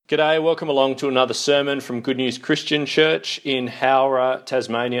G'day, welcome along to another sermon from Good News Christian Church in Howrah,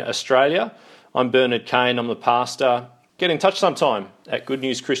 Tasmania, Australia. I'm Bernard Kane, I'm the pastor. Get in touch sometime at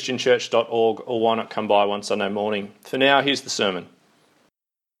goodnewschristianchurch.org, or why not come by one Sunday morning. For now, here's the sermon.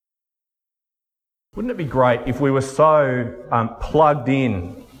 Wouldn't it be great if we were so plugged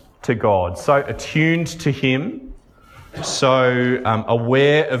in to God, so attuned to Him, so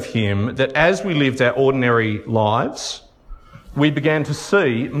aware of Him, that as we lived our ordinary lives, we began to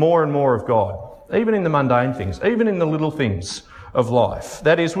see more and more of God, even in the mundane things, even in the little things of life.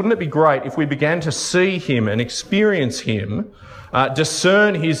 That is, wouldn't it be great if we began to see Him and experience Him,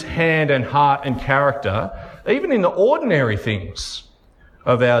 discern His hand and heart and character, even in the ordinary things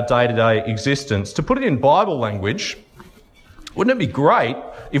of our day-to-day existence? To put it in Bible language, wouldn't it be great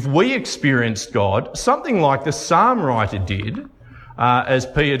if we experienced God something like the Psalm writer did, as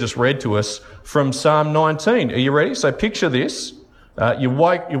Peter just read to us from Psalm 19. Are you ready? So picture this. You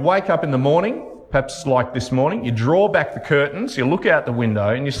wake up in the morning, perhaps like this morning, you draw back the curtains, you look out the window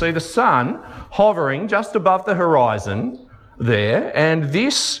and you see the sun hovering just above the horizon there, and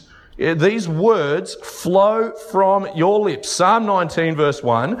these words flow from your lips. Psalm 19 verse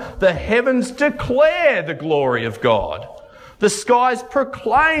 1, the heavens declare the glory of God. The skies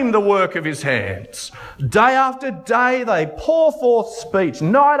proclaim the work of His hands. Day after day they pour forth speech.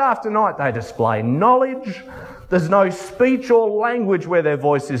 Night after night they display knowledge. There's no speech or language where their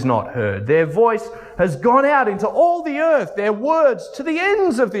voice is not heard. Their voice has gone out into all the earth, their words to the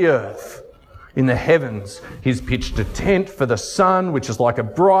ends of the earth. In the heavens He's pitched a tent for the sun, which is like a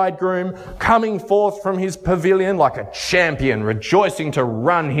bridegroom coming forth from his pavilion, like a champion rejoicing to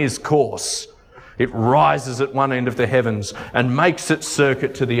run his course. It rises at one end of the heavens and makes its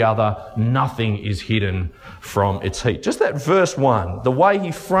circuit to the other. Nothing is hidden from its heat. Just that verse 1, the way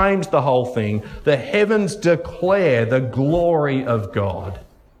he frames the whole thing, the heavens declare the glory of God.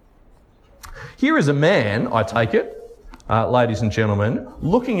 Here is a man, I take it, ladies and gentlemen,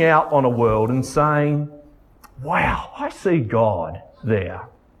 looking out on a world and saying, wow, I see God there.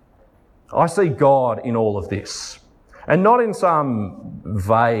 I see God in all of this. And not in some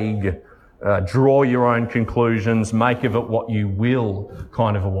vague, draw your own conclusions, make of it what you will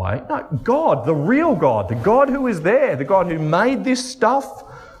kind of a way. No, God, the real God, the God who is there, the God who made this stuff.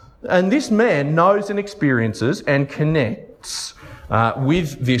 And this man knows and experiences and connects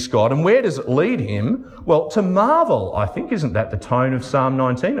with this God. And where does it lead him? Well, to marvel, I think. Isn't that the tone of Psalm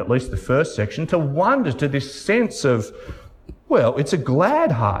 19, at least the first section? To wonder, to this sense of, well, it's a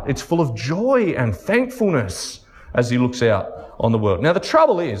glad heart. It's full of joy and thankfulness as he looks out on the world. Now, the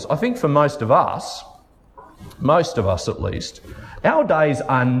trouble is, I think for most of us at least, our days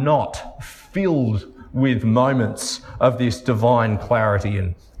are not filled with moments of this divine clarity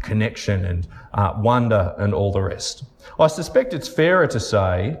and connection and wonder and all the rest. I suspect it's fairer to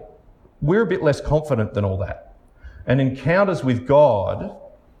say we're a bit less confident than all that. And encounters with God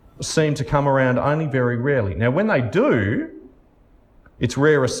seem to come around only very rarely. Now, when they do, it's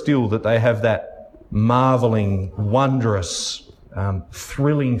rarer still that they have that marvelling, wondrous,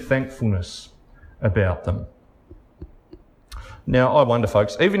 thrilling thankfulness about them. Now, I wonder,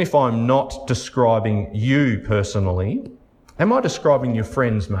 folks, even if I'm not describing you personally, am I describing your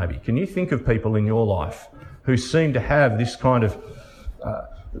friends maybe? Can you think of people in your life who seem to have this kind of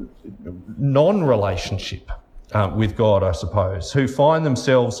non-relationship with God, I suppose, who find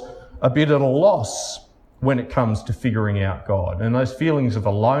themselves a bit at a loss when it comes to figuring out God? And those feelings of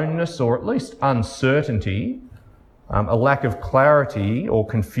aloneness, or at least uncertainty, a lack of clarity or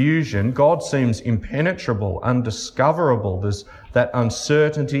confusion. God seems impenetrable, undiscoverable. There's that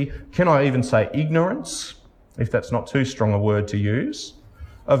uncertainty. Can I even say ignorance, if that's not too strong a word to use,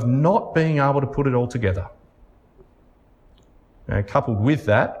 of not being able to put it all together. Now, coupled with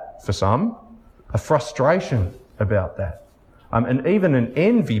that, for some, a frustration about that. And even an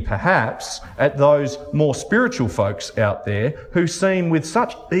envy, perhaps, at those more spiritual folks out there who seem with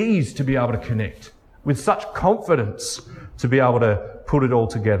such ease to be able to connect, with such confidence to be able to put it all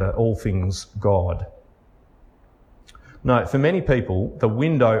together, all things God. No, for many people, the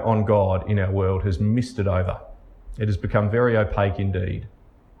window on God in our world has misted over. It has become very opaque indeed.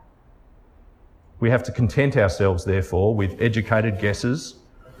 We have to content ourselves, therefore, with educated guesses,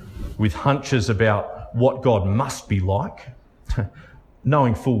 with hunches about what God must be like,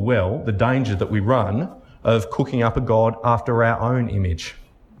 knowing full well the danger that we run of cooking up a God after our own image.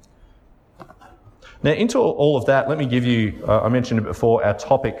 Now, into all of that, let me give you, I mentioned it before, our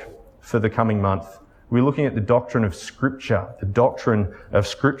topic for the coming month. We're looking at the doctrine of Scripture,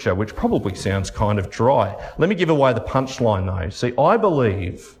 which probably sounds kind of dry. Let me give away the punchline though. See, I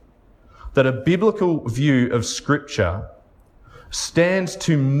believe that a biblical view of Scripture stands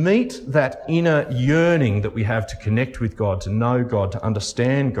to meet that inner yearning that we have to connect with God, to know God, to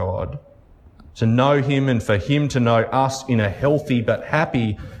understand God, to know him and for him to know us in a healthy but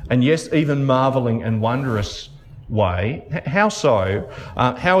happy and yes, even marvelling and wondrous way. How so?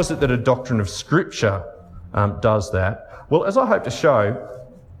 How is it that a doctrine of Scripture does that? Well, as I hope to show,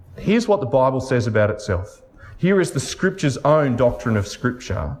 here's what the Bible says about itself. Here is the Scripture's own doctrine of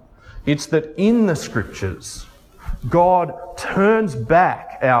Scripture. It's that in the Scriptures, God turns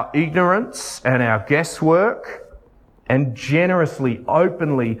back our ignorance and our guesswork and generously,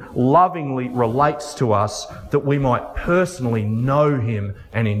 openly, lovingly relates to us that we might personally know him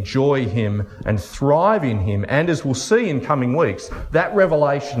and enjoy him and thrive in him. And as we'll see in coming weeks, that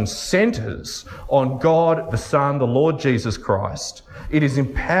revelation centres on God the Son, the Lord Jesus Christ. It is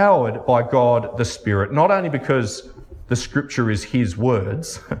empowered by God the Spirit, not only because the Scripture is his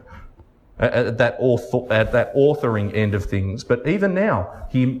words, at that authoring end of things, but even now,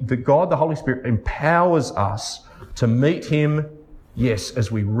 God the Holy Spirit empowers us to meet him, yes,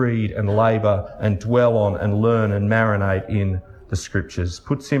 as we read and labour and dwell on and learn and marinate in the Scriptures.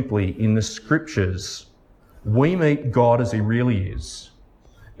 Put simply, in the Scriptures, we meet God as he really is,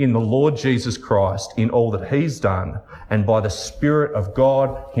 in the Lord Jesus Christ, in all that he's done, and by the Spirit of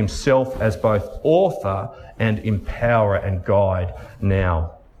God himself as both author and empower and guide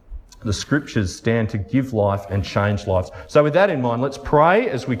now. The Scriptures stand to give life and change lives. So with that in mind, let's pray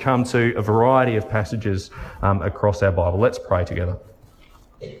as we come to a variety of passages across our Bible. Let's pray together.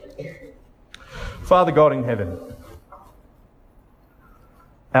 Father God in heaven,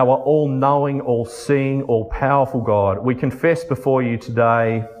 our all-knowing, all-seeing, all-powerful God, we confess before you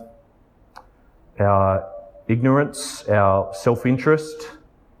today our ignorance, our self-interest,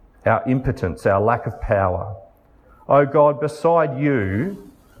 our impotence, our lack of power. Oh God, beside you,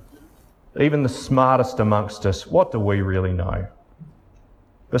 even the smartest amongst us, what do we really know?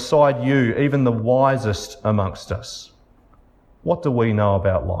 Beside you, even the wisest amongst us, what do we know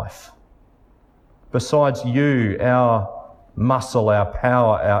about life? Besides you, our muscle, our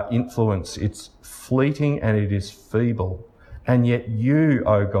power, our influence, it's fleeting and it is feeble. And yet you,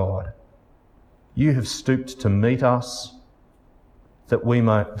 O God, you have stooped to meet us that we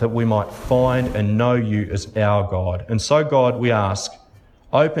might find and know you as our God. And so, God, we ask,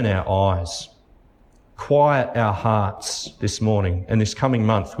 open our eyes, quiet our hearts this morning and this coming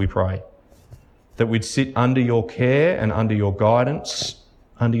month, we pray, that we'd sit under your care and under your guidance,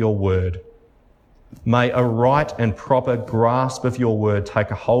 under your word. May a right and proper grasp of your word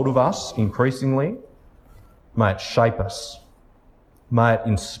take a hold of us increasingly. May it shape us. May it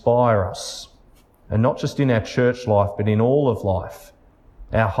inspire us. And not just in our church life, but in all of life,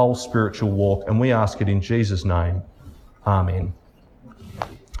 our whole spiritual walk. And we ask it in Jesus' name. Amen.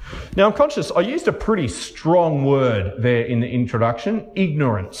 Now, I'm conscious, I used a pretty strong word there in the introduction,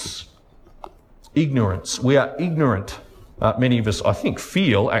 ignorance. Ignorance. We are ignorant. Many of us, I think,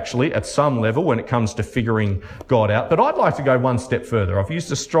 feel, actually, at some level when it comes to figuring God out. But I'd like to go one step further. I've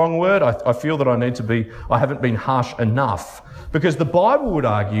used a strong word. I feel that I haven't been harsh enough. Because the Bible would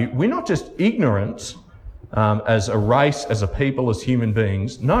argue we're not just ignorant as a race, as a people, as human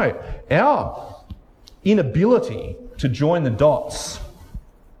beings. No, our inability to join the dots,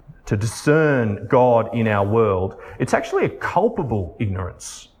 to discern God in our world, it's actually a culpable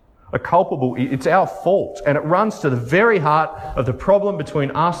ignorance. It's our fault, and it runs to the very heart of the problem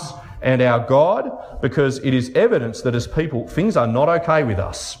between us and our God, because it is evidence that as people, things are not okay with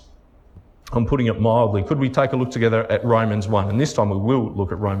us. I'm putting it mildly. Could we take a look together at Romans 1? And this time we will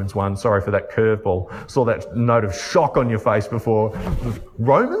look at Romans 1. Sorry for that curveball. Saw that note of shock on your face before.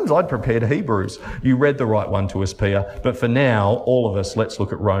 Romans? I'd prepared Hebrews. You read the right one to us, Pia. But for now, all of us, let's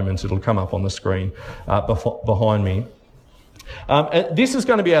look at Romans. It'll come up on the screen behind me. This is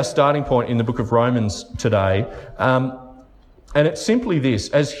going to be our starting point in the book of Romans today. And it's simply this.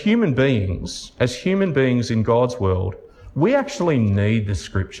 As human beings in God's world, we actually need the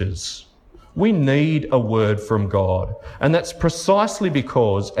Scriptures. We need a word from God. And that's precisely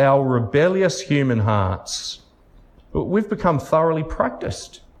because our rebellious human hearts, we've become thoroughly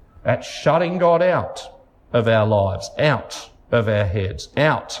practiced at shutting God out of our lives, out of our heads,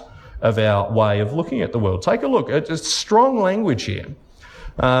 out of our way of looking at the world. Take a look. It's strong language here.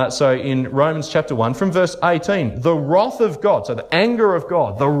 So in Romans chapter 1, from verse 18, the wrath of God, so the anger of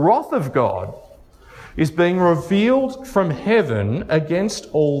God, the wrath of God is being revealed from heaven against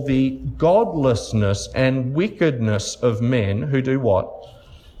all the godlessness and wickedness of men who do what?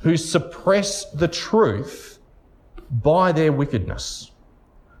 Who suppress the truth by their wickedness.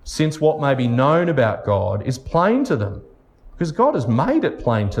 Since what may be known about God is plain to them, because God has made it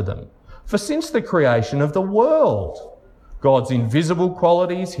plain to them. For since the creation of the world, God's invisible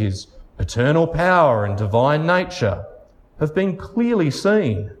qualities, his eternal power and divine nature, have been clearly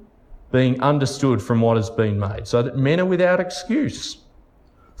seen, being understood from what has been made, so that men are without excuse.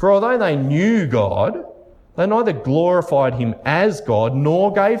 For although they knew God, they neither glorified him as God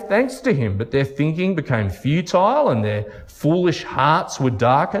nor gave thanks to him, but their thinking became futile and their foolish hearts were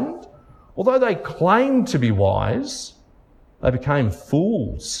darkened. Although they claimed to be wise, they became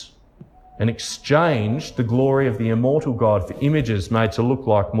fools and exchanged the glory of the immortal God for images made to look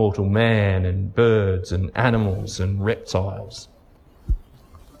like mortal man and birds and animals and reptiles.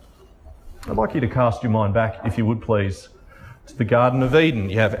 I'd like you to cast your mind back, if you would please, to the Garden of Eden.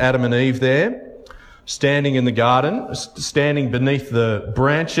 You have Adam and Eve there, standing in the garden, standing beneath the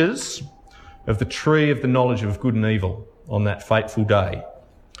branches of the tree of the knowledge of good and evil on that fateful day.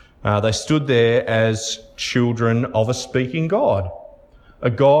 They stood there as children of a speaking God, a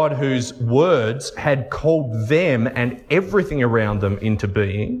God whose words had called them and everything around them into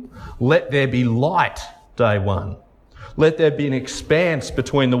being. Let there be light, day one. Let there be an expanse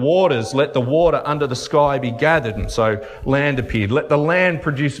between the waters. Let the water under the sky be gathered. And so land appeared. Let the land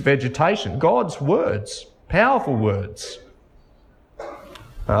produce vegetation. God's words, powerful words.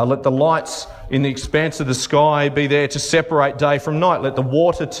 Let the lights in the expanse of the sky be there to separate day from night. Let the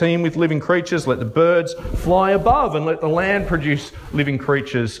water teem with living creatures. Let the birds fly above, and let the land produce living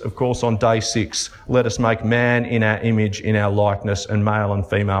creatures. Of course, on day 6, let us make man in our image, in our likeness, and male and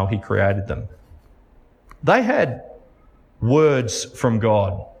female he created them. They had words from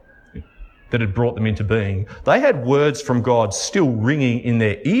God that had brought them into being. They had words from God still ringing in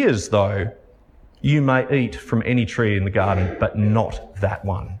their ears, though. You may eat from any tree in the garden, but not that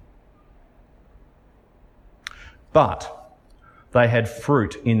one. But they had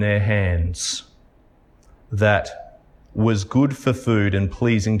fruit in their hands that was good for food and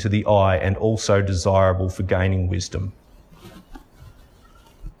pleasing to the eye, and also desirable for gaining wisdom.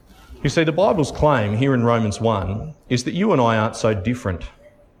 You see, the Bible's claim here in Romans 1 is that you and I aren't so different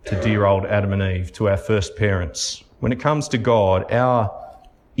to dear old Adam and Eve, to our first parents. When it comes to God, our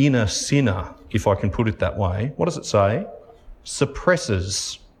inner sinner, if I can put it that way, what does it say?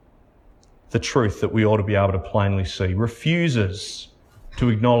 Suppresses the truth that we ought to be able to plainly see, refuses to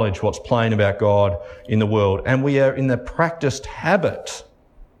acknowledge what's plain about God in the world. And we are in the practiced habit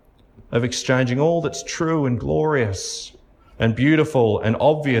of exchanging all that's true and glorious and beautiful and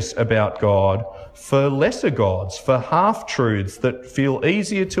obvious about God for lesser gods, for half-truths that feel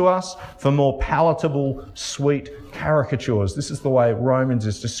easier to us, for more palatable, sweet caricatures. This is the way Romans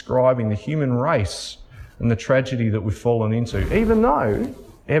is describing the human race and the tragedy that we've fallen into, even though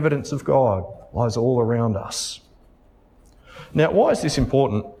evidence of God lies all around us. Now, why is this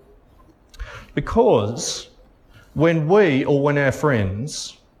important? Because when we, or when our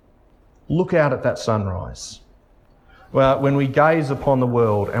friends, look out at that sunrise, well, when we gaze upon the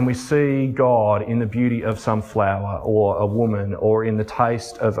world and we see God in the beauty of some flower or a woman, or in the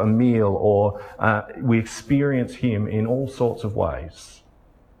taste of a meal, or we experience him in all sorts of ways,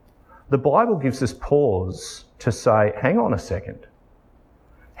 the Bible gives us pause to say, hang on a second.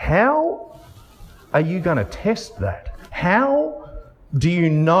 How are you going to test that? How do you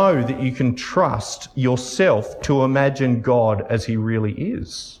know that you can trust yourself to imagine God as he really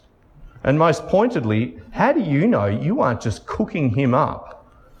is? And most pointedly, how do you know you aren't just cooking him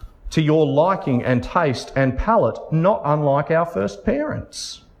up to your liking and taste and palate, not unlike our first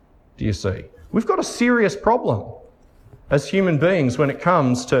parents? Do you see? We've got a serious problem as human beings when it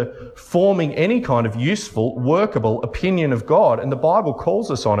comes to forming any kind of useful, workable opinion of God. And the Bible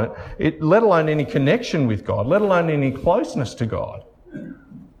calls us on it, let alone any connection with God, let alone any closeness to God.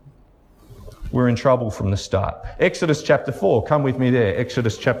 We're in trouble from the start. Exodus chapter 4, come with me there.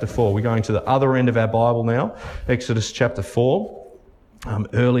 Exodus chapter 4. We're going to the other end of our Bible now. Exodus chapter 4.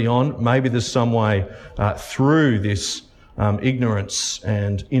 Early on, maybe there's some way through this ignorance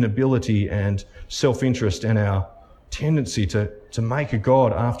and inability and self-interest and our tendency to make a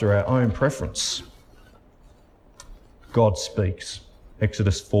God after our own preference. God speaks.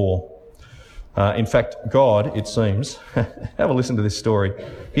 Exodus 4. In fact, God, it seems, have a listen to this story.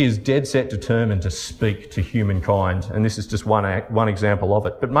 He is dead set determined to speak to humankind, and this is just one example of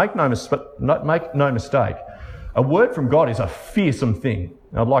it. But make no mistake, a word from God is a fearsome thing.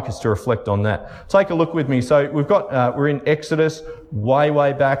 I'd like us to reflect on that. Take a look with me. So we're in Exodus, way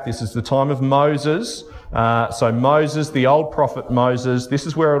back. This is the time of Moses. So Moses, the old prophet Moses, this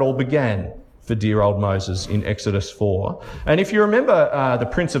is where it all began for dear old Moses in Exodus 4. And if you remember the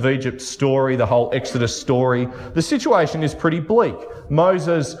Prince of Egypt story, the whole Exodus story, the situation is pretty bleak.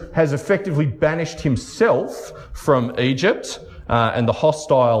 Moses has effectively banished himself from Egypt. and the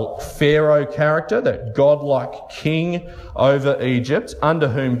hostile Pharaoh character, that godlike king over Egypt, under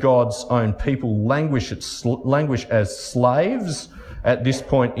whom God's own people languish as slaves at this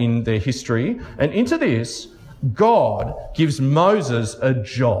point in their history. And into this, God gives Moses a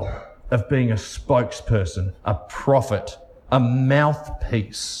job of being a spokesperson, a prophet, a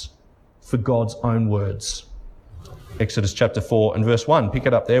mouthpiece for God's own words. Exodus chapter 4 and verse 1. Pick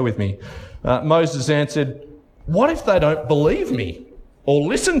it up there with me. Moses answered, "What if they don't believe me or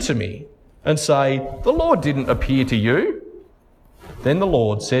listen to me and say, 'The Lord didn't appear to you'?" Then the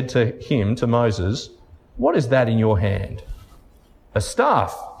Lord said to Moses, "What is that in your hand?" "A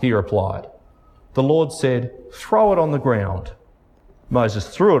staff," he replied. The Lord said, "Throw it on the ground." Moses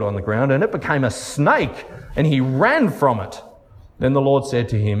threw it on the ground and it became a snake, and he ran from it. Then the Lord said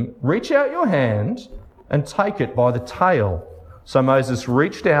to him, "Reach out your hand and take it by the tail." So Moses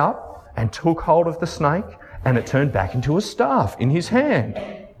reached out and took hold of the snake, and it turned back into a staff in his hand.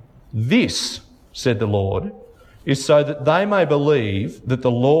 "This," said the Lord, "is so that they may believe that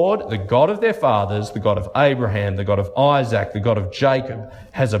the Lord, the God of their fathers, the God of Abraham, the God of Isaac, the God of Jacob,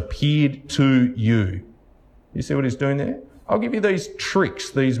 has appeared to you." You see what he's doing there? I'll give you these tricks,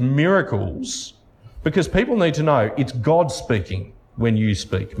 these miracles, because people need to know it's God speaking when you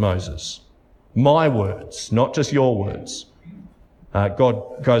speak, Moses. My words, not just your words.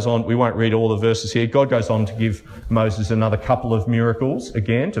 God goes on, we won't read all the verses here. God goes on to give Moses another couple of miracles,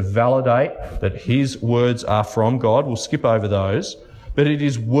 again, to validate that his words are from God. We'll skip over those. But it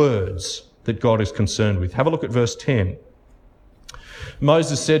is words that God is concerned with. Have a look at verse 10.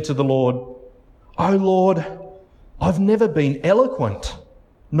 Moses said to the Lord, "O Lord, I've never been eloquent,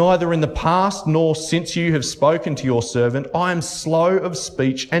 neither in the past nor since you have spoken to your servant. I am slow of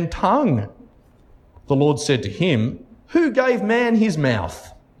speech and tongue." The Lord said to him, "Who gave man his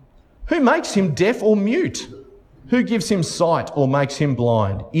mouth? Who makes him deaf or mute? Who gives him sight or makes him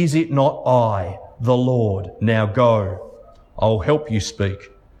blind? Is it not I, the Lord? Now go. I'll help you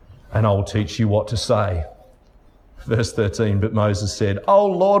speak, and I'll teach you what to say." Verse 13, but Moses said, "Oh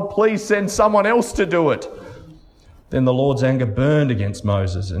Lord, please send someone else to do it." Then the Lord's anger burned against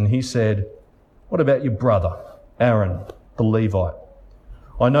Moses, and he said, "What about your brother, Aaron, the Levite?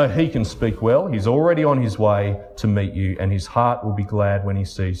 I know he can speak well. He's already on his way to meet you, and his heart will be glad when he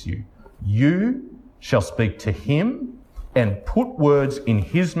sees you. You shall speak to him and put words in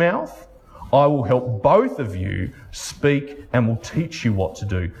his mouth. I will help both of you speak and will teach you what to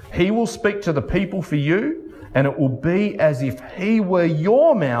do. He will speak to the people for you, and it will be as if he were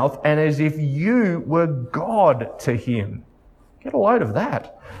your mouth and as if you were God to him." Get a load of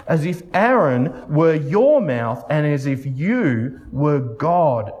that. As if Aaron were your mouth and as if you were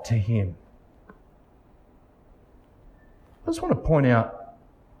God to him. I just want to point out,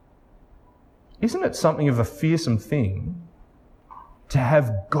 isn't it something of a fearsome thing to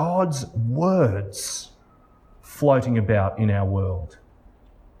have God's words floating about in our world?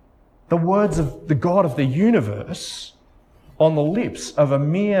 The words of the God of the universe on the lips of a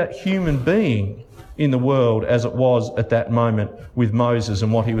mere human being in the world, as it was at that moment with Moses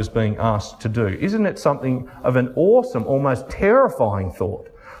and what he was being asked to do. Isn't it something of an awesome, almost terrifying thought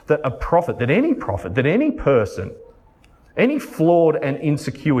that a prophet, that any person, any flawed and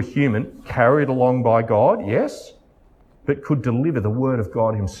insecure human, carried along by God, yes, but could deliver the word of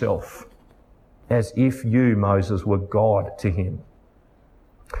God himself, as if you, Moses, were God to him.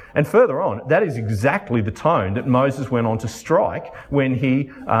 And further on, that is exactly the tone that Moses went on to strike when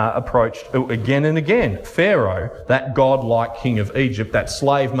he approached again and again Pharaoh, that godlike king of Egypt, that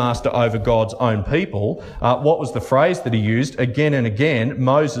slave master over God's own people. What was the phrase that he used again and again?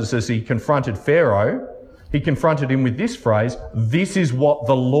 Moses, as he confronted Pharaoh, he confronted him with this phrase, "This is what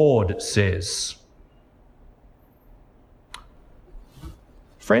the Lord says."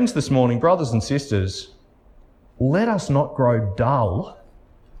 Friends, this morning, brothers and sisters, let us not grow dull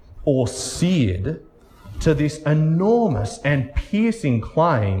or seared to this enormous and piercing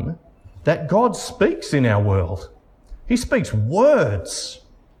claim that God speaks in our world. He speaks words,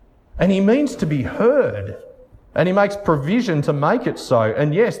 and he means to be heard, and he makes provision to make it so.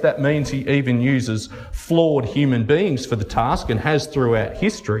 And yes, that means he even uses flawed human beings for the task and has throughout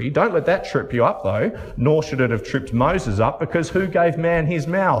history. Don't let that trip you up though, nor should it have tripped Moses up, because who gave man his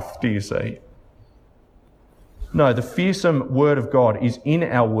mouth, do you see? No, the fearsome word of God is in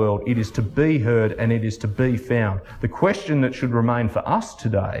our world. It is to be heard and it is to be found. The question that should remain for us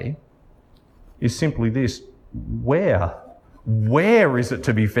today is simply this: where? Where is it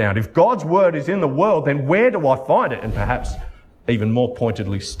to be found? If God's word is in the world, then where do I find it? And perhaps even more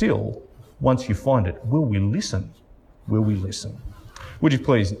pointedly still, once you find it, will we listen? Will we listen? Would you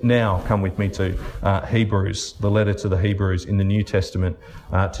please now come with me to Hebrews, the letter to the Hebrews in the New Testament,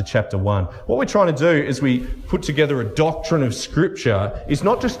 to chapter 1. What we're trying to do as we put together a doctrine of Scripture is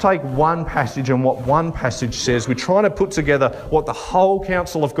not just take one passage and what one passage says. We're trying to put together what the whole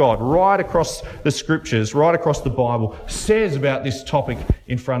counsel of God, right across the Scriptures, right across the Bible, says about this topic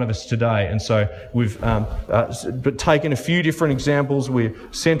in front of us today. And so we've taken a few different examples. We're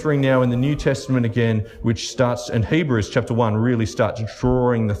centering now in the New Testament again, which starts, and Hebrews chapter 1 really starts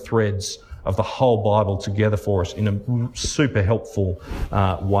drawing the threads of the whole Bible together for us in a super helpful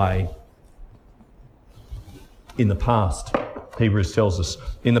way. In the past, Hebrews tells us,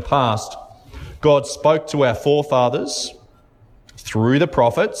 in the past, God spoke to our forefathers through the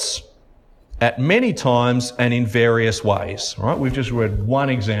prophets at many times and in various ways. Right? We've just read one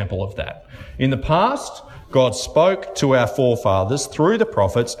example of that. In the past, God spoke to our forefathers through the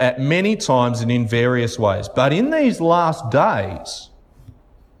prophets at many times and in various ways. But in these last days,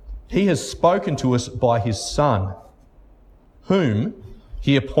 He has spoken to us by His Son, whom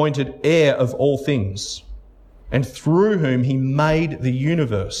He appointed heir of all things, and through whom He made the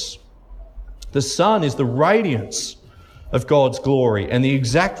universe. The Son is the radiance of God's glory and the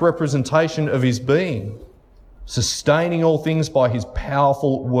exact representation of His being, sustaining all things by His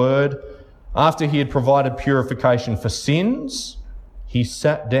powerful word. After He had provided purification for sins, He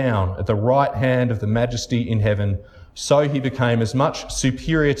sat down at the right hand of the Majesty in heaven. So He became as much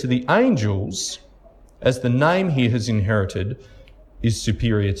superior to the angels as the name He has inherited is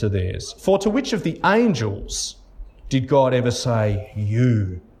superior to theirs. For to which of the angels did God ever say,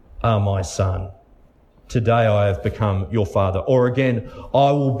 "You are my Son. Today I have become your Father"? Or again,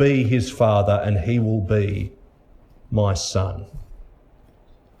 "I will be His Father and He will be my Son"?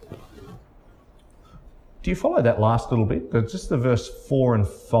 Do you follow that last little bit? Just the verse 4 and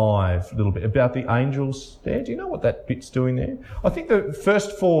 5 a little bit about the angels there. Do you know what that bit's doing there? I think the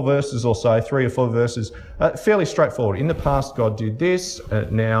first 4 verses or so, 3 or 4 verses, fairly straightforward. In the past, God did this,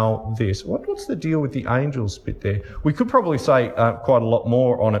 now this. What's the deal with the angels bit there? We could probably say quite a lot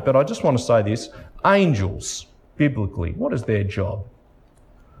more on it, but I just want to say this. Angels, biblically, what is their job?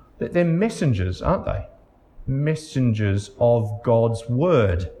 They're messengers, aren't they? Messengers of God's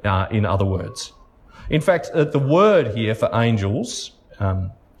word, in other words. In fact, the word here for angels,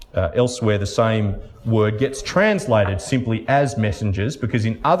 elsewhere the same word gets translated simply as messengers, because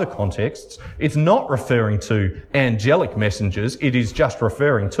in other contexts it's not referring to angelic messengers, it is just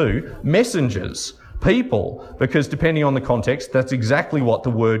referring to messengers, people, because depending on the context that's exactly what the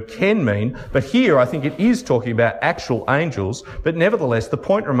word can mean. But here I think it is talking about actual angels, but nevertheless the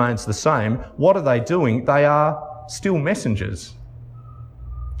point remains the same. What are they doing? They are still messengers,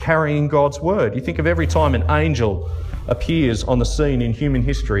 carrying God's word. You think of every time an angel appears on the scene in human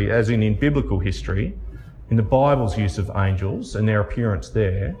history, as in biblical history, in the Bible's use of angels and their appearance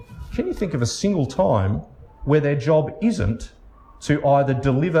there, can you think of a single time where their job isn't to either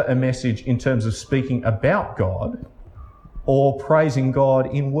deliver a message in terms of speaking about God or praising God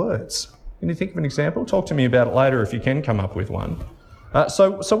in words? Can you think of an example? Talk to me about it later if you can come up with one.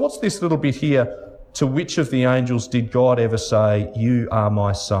 So what's this little bit here? To which of the angels did God ever say, "You are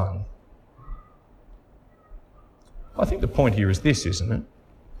my Son"? I think the point here is this, isn't it?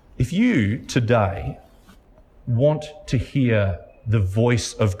 If you today want to hear the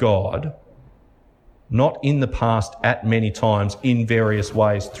voice of God, not in the past at many times in various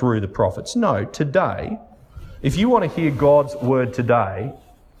ways through the prophets, no, today, if you want to hear God's word today,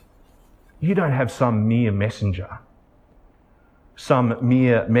 you don't have some mere messenger, some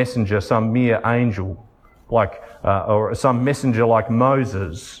mere angel, or some messenger like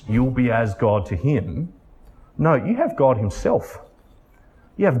Moses. You'll be as God to him. No, you have God himself.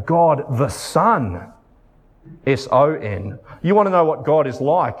 You have God the Son, S-O-N. You want to know what God is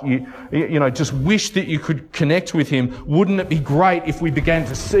like? You know, just wish that you could connect with him. Wouldn't it be great if we began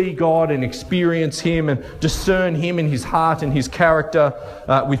to see God and experience him and discern him in his heart and his character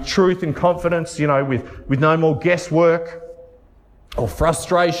with truth and confidence, you know, with no more guesswork or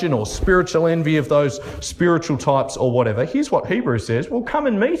frustration or spiritual envy of those spiritual types or whatever? Here's what Hebrews says. Well, come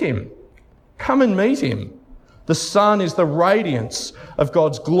and meet him. Come and meet him. The Son is the radiance of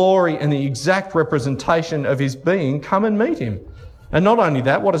God's glory and the exact representation of his being. Come and meet him. And not only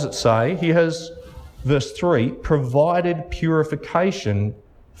that, what does it say? He has, verse 3, provided purification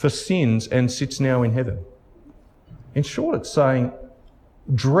for sins and sits now in heaven. In short, it's saying,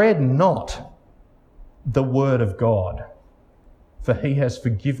 dread not the word of God, for he has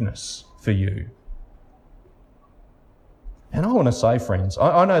forgiveness for you. And I want to say, friends,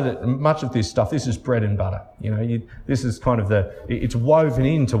 I know that much of this stuff, this is bread and butter. This is kind of it's woven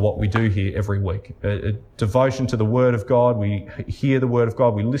into what we do here every week. A devotion to the Word of God. We hear the Word of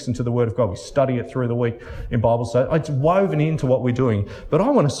God. We listen to the Word of God. We study it through the week in Bible study. It's woven into what we're doing. But I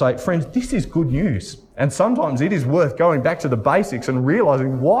want to say, friends, this is good news. And sometimes it is worth going back to the basics and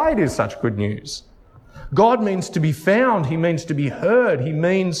realising why it is such good news. God means to be found. He means to be heard. He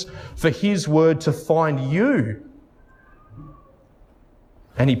means for His Word to find you.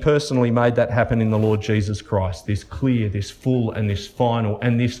 And He personally made that happen in the Lord Jesus Christ, this clear, this full and this final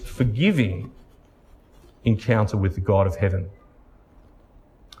and this forgiving encounter with the God of heaven.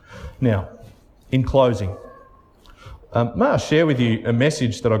 Now, in closing, may I share with you a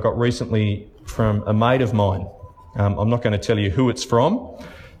message that I got recently from a mate of mine. I'm not going to tell you who it's from.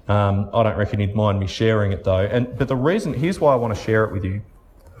 I don't reckon he'd mind me sharing it though. But here's why I want to share it with you.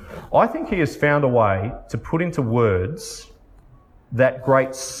 I think he has found a way to put into words that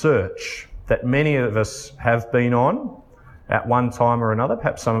great search that many of us have been on at one time or another.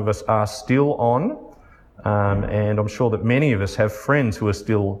 Perhaps some of us are still on, and I'm sure that many of us have friends who are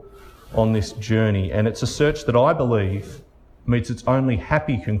still on this journey. And it's a search that I believe meets its only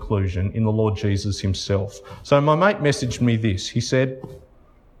happy conclusion in the Lord Jesus Himself. So my mate messaged me this. He said,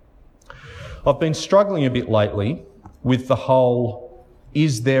 I've been struggling a bit lately with the whole,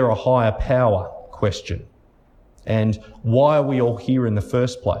 is there a higher power question? And why are we all here in the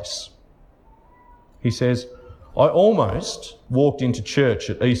first place? He says, I almost walked into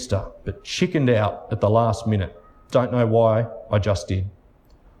church at Easter, but chickened out at the last minute. Don't know why, I just did.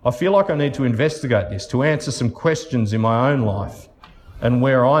 I feel like I need to investigate this, to answer some questions in my own life and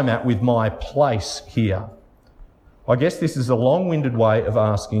where I'm at with my place here. I guess this is a long-winded way of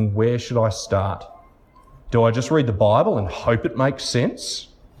asking, where should I start? Do I just read the Bible and hope it makes sense?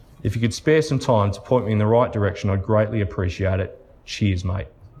 If you could spare some time to point me in the right direction, I'd greatly appreciate it. Cheers, mate.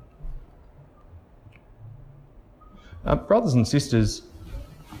 Brothers and sisters,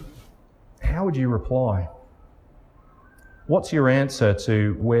 how would you reply? What's your answer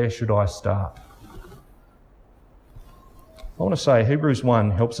to where should I start? I want to say Hebrews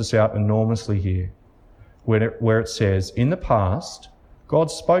 1 helps us out enormously here, where it says, in the past, God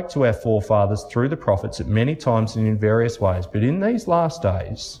spoke to our forefathers through the prophets at many times and in various ways, but in these last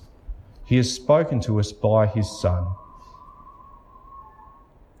days, He has spoken to us by His Son.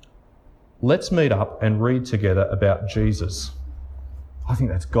 Let's meet up and read together about Jesus. I think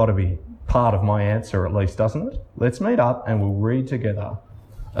that's got to be part of my answer at least, doesn't it? Let's meet up and we'll read together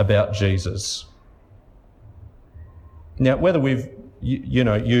about Jesus. Now, whether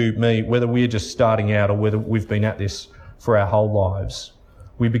whether we're just starting out or whether we've been at this for our whole lives,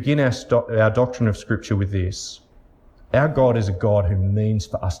 we begin our doctrine of Scripture with this. Our God is a God who means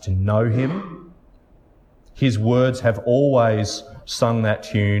for us to know Him. His words have always sung that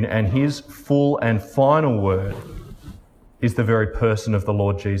tune, and His full and final word is the very person of the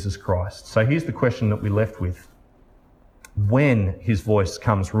Lord Jesus Christ. So here's the question that we're left with. When His voice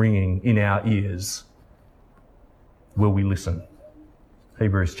comes ringing in our ears, will we listen?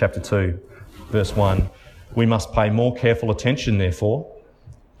 Hebrews chapter 2, verse 1. We must pay more careful attention, therefore,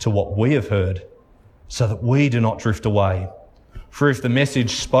 to what we have heard, so that we do not drift away. For if the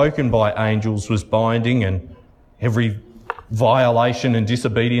message spoken by angels was binding and every violation and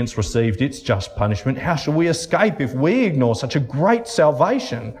disobedience received its just punishment, how shall we escape if we ignore such a great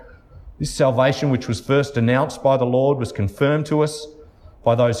salvation? This salvation, which was first announced by the Lord, was confirmed to us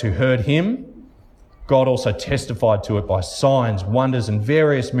by those who heard Him. God also testified to it by signs, wonders, and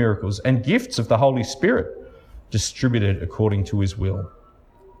various miracles, and gifts of the Holy Spirit distributed according to His will.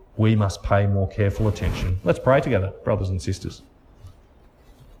 We must pay more careful attention. Let's pray together, brothers and sisters.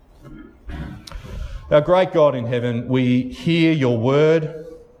 Our great God in heaven, we hear Your word.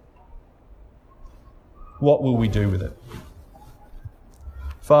 What will we do with it?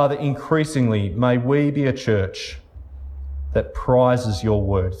 Father, increasingly may we be a church that prizes Your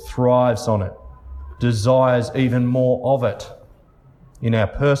word, thrives on it, desires even more of it in our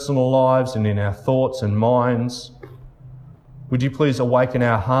personal lives and in our thoughts and minds. Would You please awaken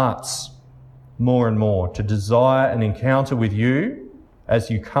our hearts more and more to desire an encounter with You as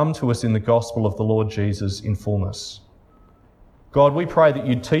You come to us in the gospel of the Lord Jesus in fullness. God, we pray that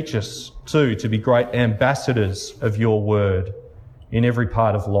You'd teach us too to be great ambassadors of Your word in every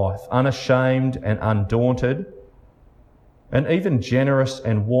part of life, unashamed and undaunted, and even generous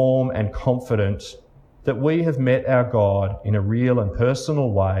and warm and confident that we have met our God in a real and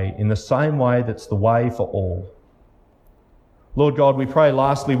personal way, in the same way that's the way for all. Lord God, we pray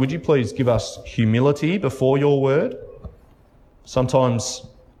lastly, would You please give us humility before Your word? Sometimes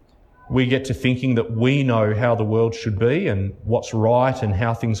we get to thinking that we know how the world should be and what's right and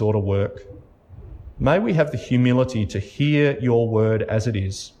how things ought to work. May we have the humility to hear your word as it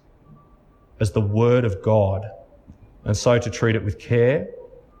is, as the word of God, and so to treat it with care,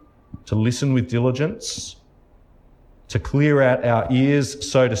 to listen with diligence, to clear out our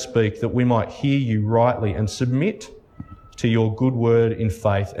ears, so to speak, that we might hear you rightly and submit to your good word in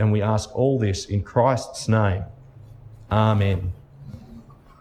faith. And we ask all this in Christ's name. Amen.